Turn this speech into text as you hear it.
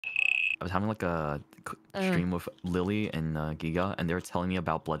was having like a stream with Lily and GEEGA, and they were telling me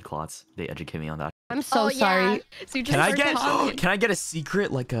about blood clots. They educated me on that. I'm so sorry. Yeah. So you just Can I start get talking. can I get a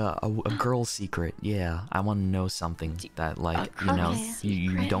secret, like a girl secret? Yeah, I want to know something that like you know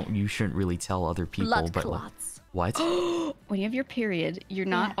you shouldn't really tell other people. Blood but clots. Like, what? When you have your period, you're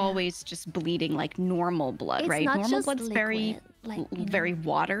not always just bleeding like normal blood, It's right? not Normal just blood's very liquid, like, very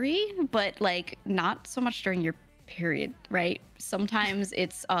watery, but like not so much during your period, right? Sometimes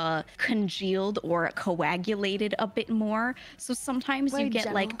it's congealed or coagulated a bit more. So sometimes Very you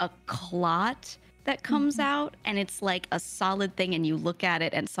get like a clot that comes out and it's like a solid thing and you look at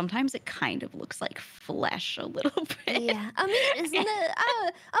it and sometimes it kind of looks like flesh a little bit. Yeah, I mean, isn't it?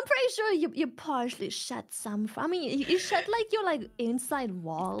 I'm pretty sure you partially shed some. I mean, you shed like your like inside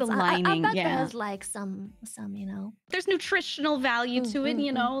walls. The I lining, bet yeah. there's like some you know. There's nutritional value to it,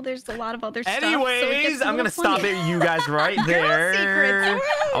 you know. There's a lot of other stuff. Anyways, I'm gonna stop it, you guys, right there. secrets.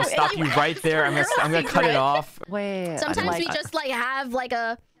 I'll stop you right there. I'm gonna cut it off. Wait. Sometimes we just like have like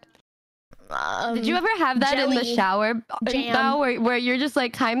a. Did you ever have that in the jelly shower jam. now where you're just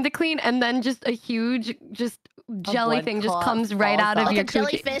like time to clean and then just a huge jelly blood thing just clot comes right falls out of out. your Like a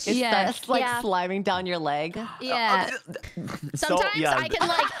coochie? jellyfish? It Yeah. starts like Yeah. sliming down your leg. Yeah. Sometimes I can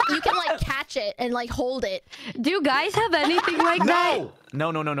like you can like catch it and like hold it. Do guys have anything like that? No,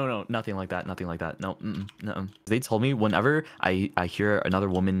 nothing like that. Nothing like that. No, no. They told me whenever I hear another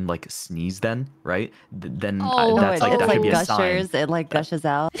woman like sneeze, then right, then that's like it's that like should be a sign. gushers. It like gushes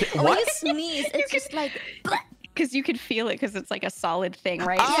out. When you sneeze, it's just like. Because you could feel it because it's like a solid thing,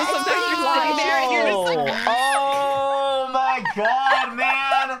 right? Oh, So sometimes you're sitting there and you're just like, oh my god,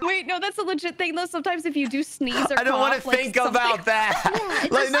 man! wait, no, that's a legit thing though. Sometimes if you do sneeze or I don't want to cough, like, think about that.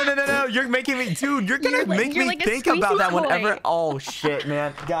 Like, no. You're making me, dude. You're gonna make me like a think about squeezy that toy. whenever. Oh shit,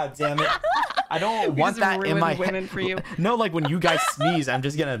 man! God damn it! I don't want that in my women head. for you. No, like when you guys sneeze, I'm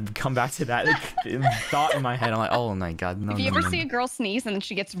just gonna come back to that thought in my head. I'm like, oh my god, no. If you ever see a girl sneeze and then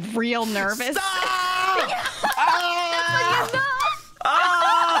she gets real nervous,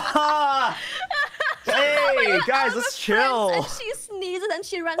 Hey guys, let's chill. And she sneezes and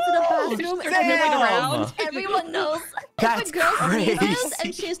she runs to the bathroom and Damn. everyone knows. That's if a girl sneezes crazy.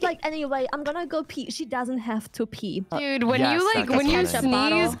 and she's like, anyway, I'm gonna go pee. She doesn't have to pee. Dude, when Yes, you like that's when you what I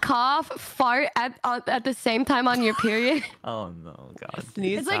sneeze, meant. cough, fart at the same time on your period, Oh no, god.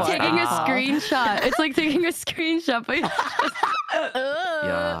 Sneeze. it's like fart. taking a screenshot. It's like taking a screenshot. But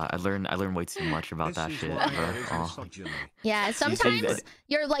Yeah, I learned way too much about that shit. Bro. Oh. Yeah, sometimes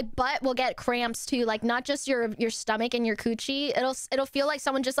your like butt will get cramps too, like not just your stomach and your coochie. It'll feel like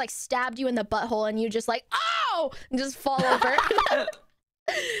someone just like stabbed you in the butthole and you just like, oh, and just fall over.